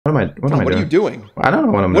What am I doing? What are you doing? I don't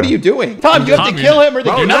know what I'm doing. What are you doing? Tom, you have to kill him or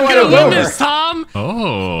You're not gonna win this, Tom.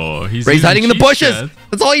 Oh, Ray's hiding in the bushes.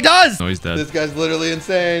 That's all he does. No, he's dead. This guy's literally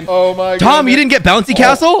insane. Oh my god. Tom, you didn't get bouncy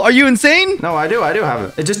castle? Are you insane? No, I do have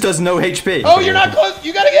it. It just does no HP. Oh, you're not close.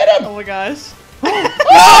 You gotta get him. Oh my gosh.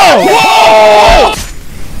 Whoa!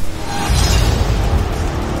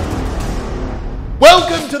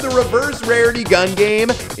 Welcome to the reverse rarity gun game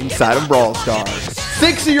inside of Brawl Stars.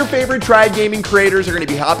 6 of your favorite Tribe gaming creators are going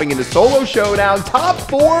to be hopping into solo showdown. Top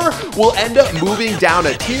 4 will end up moving down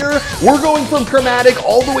a tier. We're going from chromatic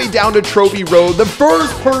all the way down to trophy road. The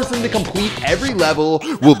first person to complete every level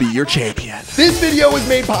will be your champion. This video was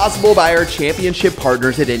made possible by our championship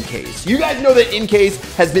partners at Incase. You guys know that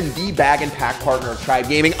Incase has been the bag and pack partner of Tribe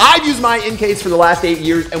gaming. I've used my Incase for the last 8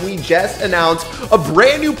 years, and we just announced a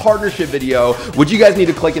brand new partnership video, which you guys need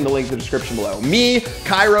to click in the link in the description below. Me,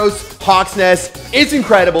 Kairos, Hawksnest, it's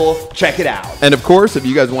incredible. Check it out. And of course, if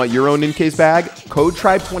you guys want your own Incase bag, code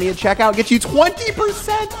TRIBE20 at checkout gets you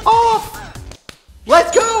 20% off.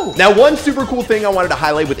 Let's go! Now, one super cool thing I wanted to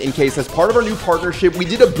highlight with Incase, as part of our new partnership, we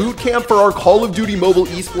did a boot camp for our Call of Duty mobile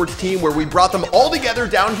esports team where we brought them all together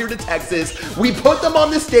down here to Texas. We put them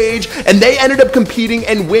on the stage and they ended up competing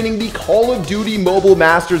and winning the Call of Duty Mobile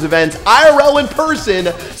Masters events IRL in person,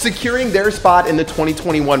 securing their spot in the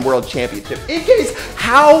 2021 World Championship. Incase,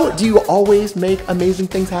 how do you always make amazing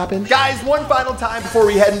things happen? Guys, one final time before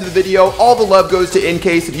we head into the video, all the love goes to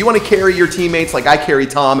Incase. If you want to carry your teammates like I carry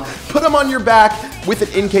Tom, put them on your back with an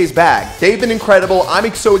Incase bag. They've been incredible.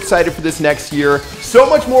 I'm so excited for this next year. So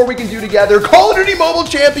much more we can do together. Call of Duty Mobile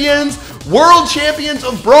Champions, World Champions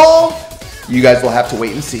of Brawl. You guys will have to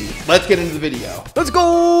wait and see. Let's get into the video. Let's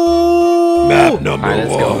go! Map number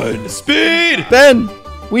one. Speed! Ben,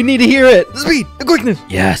 we need to hear it. The speed, the quickness.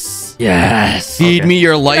 Yes. Yes. Feed me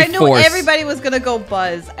your life I knew force. everybody was gonna go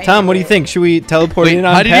Buzz. Tom, what do you think? Should we teleport in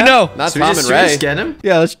on how did you Pat? know? Not Should Tom we and just Ray. get him?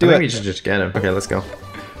 Yeah, let's do I it. think we should just get him. Okay, let's go.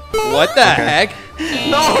 What the heck?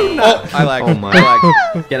 No, no. Oh, I lag. Oh my. I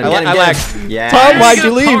lag. Get him, I get him, lag. get him. Yeah. Tom, why'd Get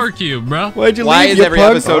you a leave? Power cube, bro. Why'd you Why leave, is you every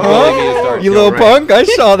punk? episode calling me to start? You little Right. punk, I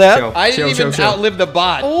saw that. Chill. I didn't even outlive the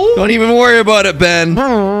bot. Don't even worry about it, Ben.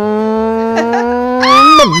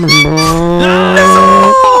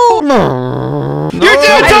 You're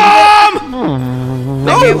dead, Tom!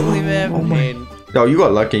 I can't believe it. I mean, Yo, you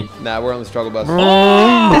got lucky. nah, we're on the struggle bus. Oh.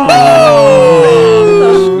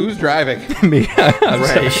 Who's driving? Me. I'm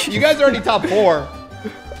Ray. You guys are already top 4.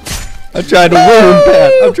 I'm trying to win,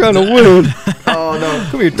 Pat. I'm trying to win. Oh no.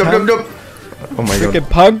 Come here, Dum, Tom. dum, dum. Oh my god. Freaking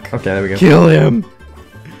punk. Okay, there we go. Kill him.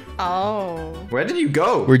 Oh. Where did you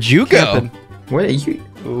go? Where'd you go? Camping. Where are you?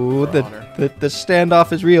 Ooh, the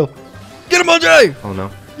standoff is real. Get him, OJ! Oh no.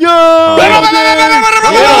 Yo!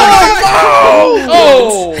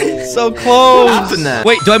 Oh! So What close. happened there?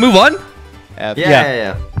 Wait, do I move on?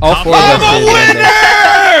 Yeah. All 4 of us.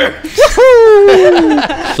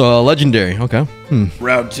 So legendary. Okay.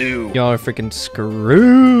 Round 2. Y'all are freaking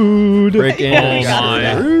screwed. Freaking Oh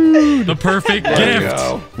my. screwed. The perfect There we gift.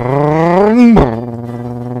 go.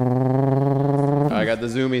 I got the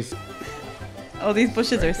zoomies. Oh, these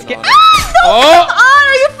bushes are scary. Oh!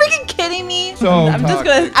 Are you freaking kidding me? So I'm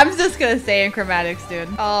just gonna say in chromatics, dude.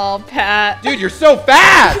 Oh, Pat. Dude, you're so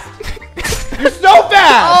fast! You're so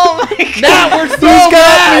fast! Oh my god. Now we're so Who's got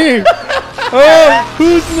fast! me? Oh,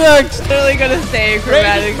 who's next? Literally gonna say in Ray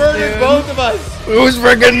just chromatics, murdered dude. both of us! Who's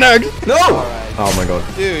freaking next? No! Alright. Oh my god.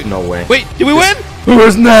 Dude. No way. Wait, did we win?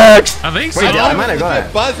 Who's next? I think so. Wait, I might have got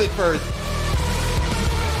it. Buzz at first.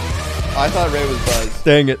 I thought Ray was Buzz.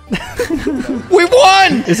 Dang it. We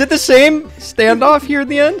won! Is it the same standoff here at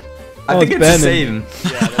the end? I think it's the same.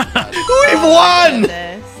 Yeah, that's bad. We've won! This.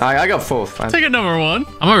 I got 4th. Take it number 1.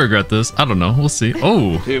 I might regret this. I don't know. We'll see.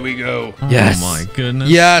 Oh. Here we go. Yes. Oh my goodness.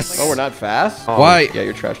 Yes. Oh, we're not fast? Oh, Why? Yeah,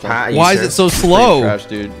 you're trash. Tom. Pat, Why is you it so You're slow? trash,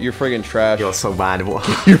 dude. You're friggin' trash. You're so bad. You're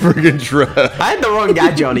friggin' trash. I had the wrong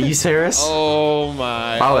guy, John. Are you serious? Oh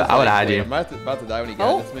my. I would have had you. I'm about to die when he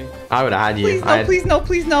Oh. gets me. I would have had you. Please I no, had, please no,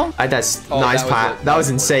 please no. I had that Oh, nice that was Pat. it. That was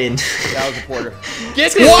insane. That was a porter.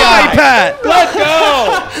 Get this Why, guy! Pat? Let's go!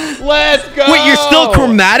 Let's go! Wait, you're still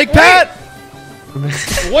chromatic, Pat?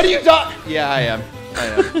 What are you talking? Yeah, I am.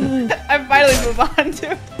 I finally move on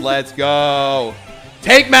to. Let's go.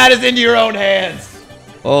 Take matters into your own hands.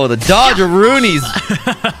 Oh, the Dodger Roonies.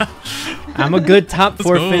 I'm a good top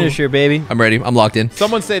 4 go. finisher, baby. I'm ready. I'm locked in.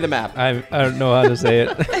 Someone say the map. I don't know how to say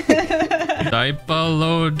it.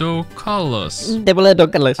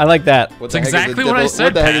 Diplodocus. I like that. What That's exactly what I said,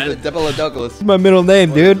 What the heck Pat. is it? Diplodocus. It's my middle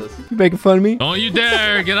name, What is dude. this? You making fun of me? Don't you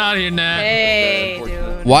dare. Get out of here, Nat. Hey,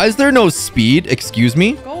 dude. Why is there no speed? Excuse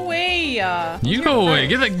me? Go away. You go away.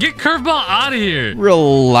 Get curveball out of here.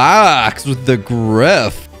 Relax with the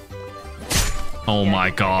griff. Oh my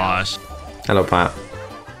gosh. Hello, Pat.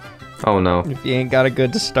 Oh no. If you ain't got a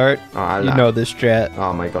good to start, Oh, you know this strat.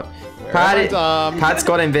 Oh my god. Where am I, Pat, Tom? Pat's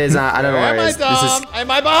got invis. I don't know Where where am it I, is. This is. Tom?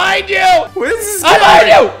 Am I behind you? Where is this I'm going? behind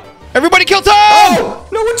you! Everybody kill Tom! Oh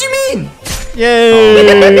no! What do you mean?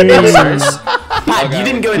 Yay! I'm serious. Pat, you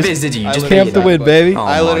didn't go invis, did you? You I just literally Camp the sat win, in the bush. baby. Oh I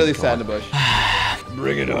my literally God. sat in the bush.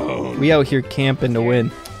 Bring it on. We out here camping to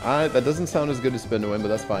win. That doesn't sound as good as spin to win, but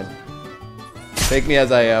that's fine. Take me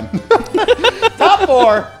as I am. Top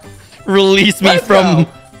 4. Release me Let's go.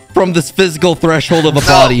 from this physical threshold of a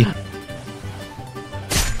body.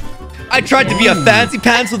 I tried to be a fancy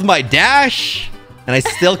pants with my dash, and I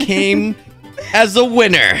still came as a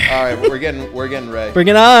winner. All right, we're getting Ray. Bring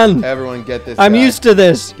it on. Everyone get this I'm guy. used to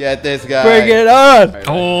this. Get this guy. Bring it on.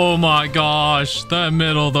 Oh my gosh. That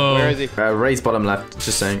middle though. Where is he? Ray's bottom left.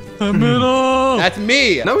 Just saying. The middle. That's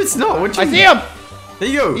me. No, it's not. What do I you see him. There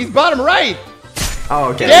you go. He's bottom right. Oh,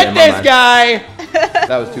 okay. Get yeah, my this bad. guy.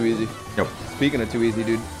 That was too easy. Yep. Speaking of too easy,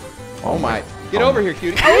 dude. Oh my. Get over here,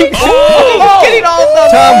 cutie. Oh! He's getting all of them.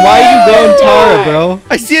 Tom, why are you going Tara, bro?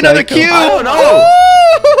 I see another Psycho. cube. Oh no!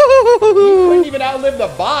 You couldn't even outlive the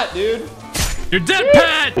bot, dude. You're dead,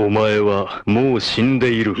 Pat. お前はもう死んで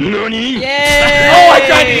いる。何？ Yay! Oh, I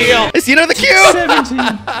tried to heal. I see another cube.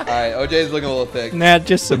 All right, OJ's looking a little thick. Nah,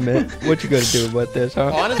 just submit. What you gonna do about this,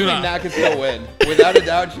 huh? Honestly, Dude, Nat could still win. Without a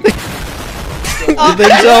doubt, she You think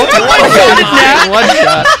so? One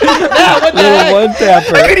shot. what the Little heck? one I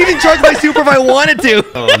tapper. could even charge my super if I wanted to.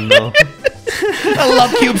 Oh no. I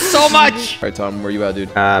love cubes so much. All right, Tom, where you at,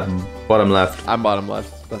 dude? Bottom left. I'm bottom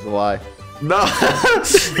left. That's a lie. No.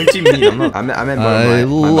 What do you mean? I'm not. I'm in bottom I right.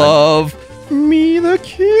 My bad. love me the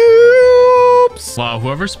cubes. Wow,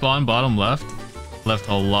 whoever spawned bottom left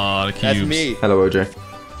a lot of cubes. That's me. Hello, OJ.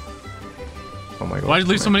 Oh my god. Why'd you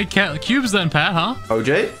leave so many cubes then, Pat, huh?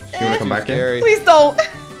 OJ, you wanna come back in? Scary. Please don't.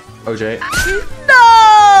 OJ,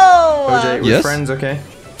 No! OJ, we're Yes? friends, okay?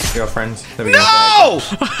 We are friends. There we go. No!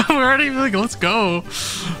 We're already like, let's go.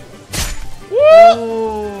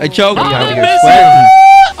 I choked. Oh, gotta I'm get missing. sweating.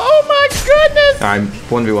 Oh my goodness! I'm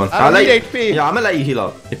 1v1. I don't I'll need let HP. Yeah, I'm gonna let you heal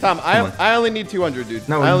up. Tom, Come on. I only need 200, dude.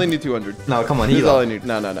 No, I only need 200. No, come on, That's heal all I up. need.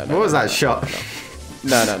 No. What was that shot?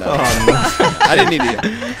 No. Oh no. I didn't need it.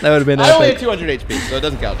 That would have been I only have epic. 200 HP, so it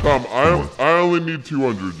doesn't count. Tom, I only need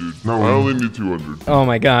 200, dude. No, I only need 200. Oh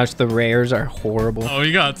my gosh, the rares are horrible. Oh,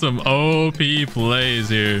 we got some OP plays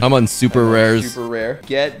here. I'm on super rares. Super rare.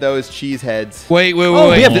 Get those cheese heads. Wait. Oh,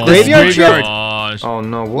 we have the Oh, graveyard my shield? gosh. Oh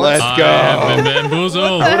no, what? Let's I go. have been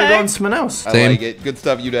bamboozled. I would've gone someone else. I Same. like it. Good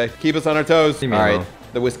stuff, Uday. Keep us on our toes. Leave me All right. alone.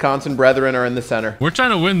 The Wisconsin brethren are in the center. We're trying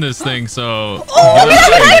to win this thing, so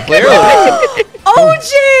Clearly.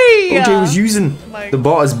 OG! OJ was using my- the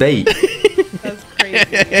bot as bait. That's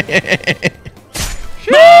crazy.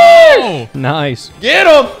 no! Nice. Get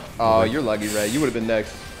him! Oh, you're lucky, Ray. You would have been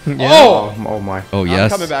next. Oh, oh my. Oh I'm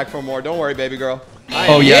yes. coming back for more. Don't worry, baby girl.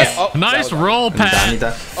 Oh, yes. that Nice was- roll, I need Pat.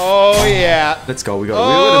 that. Oh, yeah. Let's go. We got.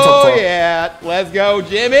 We're the top Oh, 4. yeah. Let's go,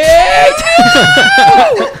 Jimmy.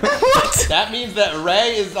 That means that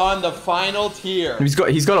Ray is on the final tier. He's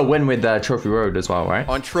got to win with Trophy Road as well, right?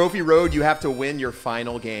 On Trophy Road, you have to win your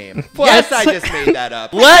final game. Yes, I just made that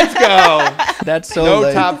up. Let's go. That's so No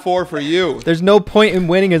lame. top 4 for you. There's no point in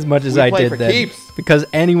winning as much as We I play did for then. keeps. Because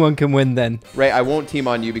anyone can win then. Ray, I won't team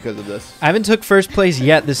on you because of this. I haven't took first place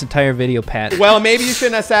yet this entire video, Pat. Well, maybe you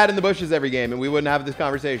shouldn't have sat in the bushes every game and we wouldn't have this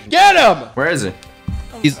conversation. Get him! Where is he?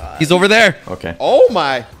 He's over there. Okay. Oh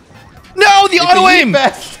my. No, the It's auto a aim.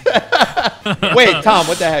 fest. Wait, Tom,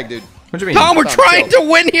 what the heck, dude? What do you mean? Tom, we're Tom, trying chill.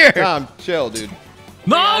 to win here. Tom, chill, dude.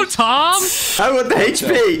 No, Tom! I want the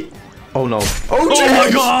HP. Oh no. Oh, Oh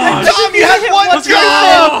my gosh! Tom, you have one. Let's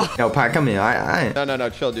go! Yo, Pat, come here. I. No,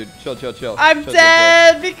 chill, dude. Chill. I'm Chill.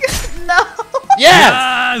 dead because no.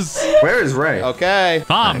 Yes! Yes! Where is Ray? Okay.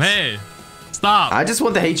 Tom, Nice. hey. Stop. I just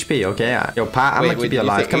want the HP, okay? Yo, Pat, I'm gonna keep did you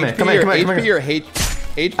alive. say Come here, HP come here, come here, come HP here. or HP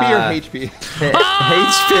or HP?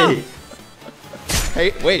 HP.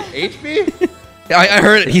 Hey, wait, HP? I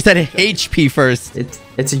heard it. He said HP first. It's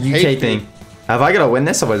a UK HP. thing. Have I got to win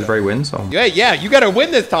this? Otherwise, Ray wins. Oh, Yeah, you gotta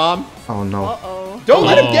win this, Tom. oh no. Uh-oh. Don't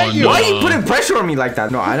let him get Oh, you. no. Why are you putting pressure on me like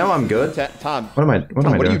that? No, I know I'm good. Tom, What am I? What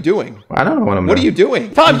am I what are doing? you doing? I don't know what I'm What are doing. you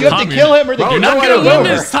doing? Tom, you have Tom, to kill him or the Bro, You're no, not I gonna don't win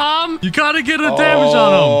know. this, Tom! You gotta get a damage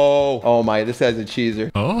on him! Oh my, this guy's a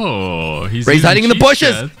cheeser. Oh, he's Ray's using hiding in the cheat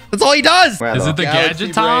bushes. shed. That's all he does. Where Is though? it the Galaxy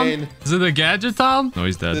gadget, Tom? brain. Is it the gadget, Tom? No,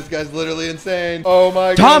 he's dead. This guy's literally insane. Oh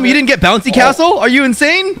my god. Tom, you didn't get bouncy castle? Are you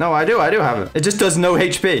insane? No, I do have it. It just does no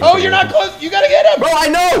HP. Oh, you're not close. You gotta get him. Bro, I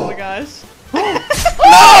Oh my know. gosh.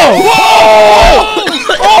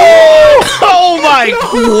 Oh my!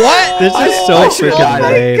 What? This is so freaking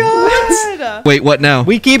lame. God. Wait, what now?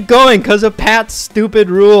 We keep going because of Pat's stupid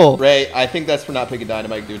rule. Ray, I think that's for not picking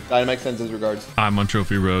Dynamite, dude. Dynamite sends his regards. I'm on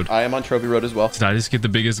Trophy Road. I am on Trophy Road as well. Did I just get the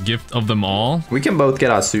biggest gift of them all? We can both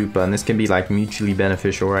get our super, and this can be like mutually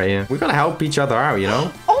beneficial right here. We gotta help each other out, you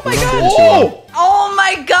know? Oh my We're not god. doing too well. Oh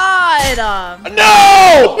my god.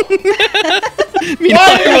 No! Me and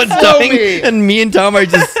everyone's dying, and me and Tom are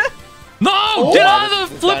just. No! Get out of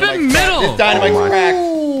the flipping middle! This Dynamite's Oh my. cracked.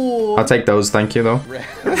 I'll take those, thank you, though. Ray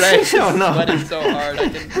Oh, no. sweating so hard.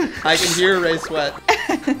 I can hear Ray sweat.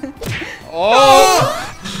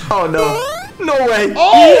 Oh! Oh, no. No way.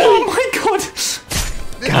 Oh! my god.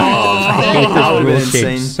 I hate that this would've rule been change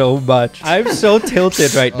insane. so much. I'm so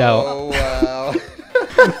tilted right now. Oh, wow.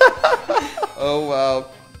 Oh, wow.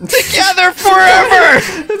 Together forever!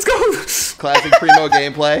 Let's go. Classic Primo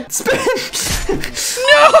gameplay.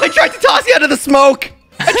 No! I tried to toss you out of the smoke!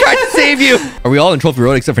 I tried to save you! Are we all in Trophy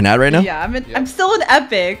Road except for Nat right now? Yeah, I'm still in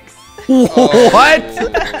epics. What?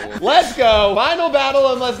 Let's go. Final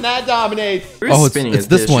battle unless Nat dominates. Oh, it's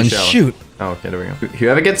this one. Shoot. Oh, okay, there we go.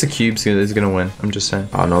 Whoever gets the cubes is gonna win. I'm just saying.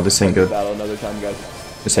 Oh, no, this ain't good. Battle another time, guys.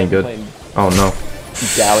 This ain't good. Playing Oh, no.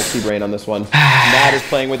 Galaxy Brain on this one. Nat is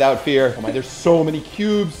playing without fear. Oh my, there's so many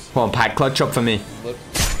cubes. Come on, Pat, clutch up for me. Look.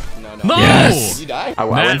 No. No! Yes. You die? I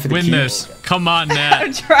went Nat, for the win cubes. this. Come on, I'm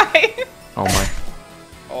Nat. trying. Oh, my.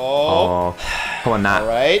 Oh. Oh. Come on, Nat. All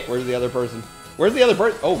right. Where's the other person? Where's the other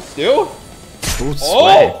person? Oh, Stu? Ooh,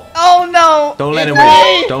 sweat. Oh. Oh no. Don't let him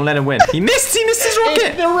Ray! win. Don't let him win. He missed. He missed his It's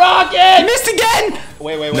rocket. the rocket! He missed again.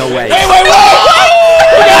 Wait. No way.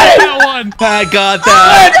 That one. I got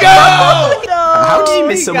that. Let's go! No. How did you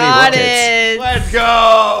miss so many got rockets? it. Let's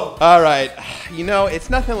go! All right. You know, it's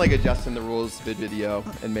nothing like adjusting the rules video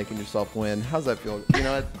and making yourself win. How's that feel? You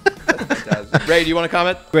know, that's fantastic. Ray, do you want to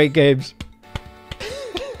comment? Great games.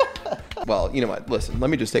 Well, you know what? Listen,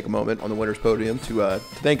 let me just take a moment on the winner's podium to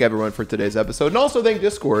thank everyone for today's episode and also thank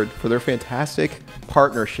Discord for their fantastic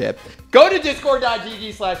partnership. Go to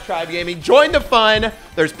discord.gg/tribegaming. Join the fun.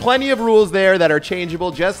 There's plenty of rules there that are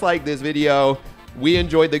changeable, just like this video. We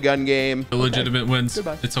enjoyed the gun game. Illegitimate wins.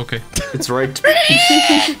 Goodbye. It's okay. It's right.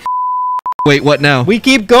 Wait, what now? We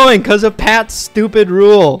keep going because of Pat's stupid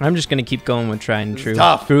rule. I'm just going to keep going with try and true.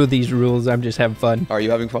 tough. Through these rules, I'm just having fun. Are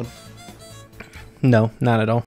you having fun? No, not at all.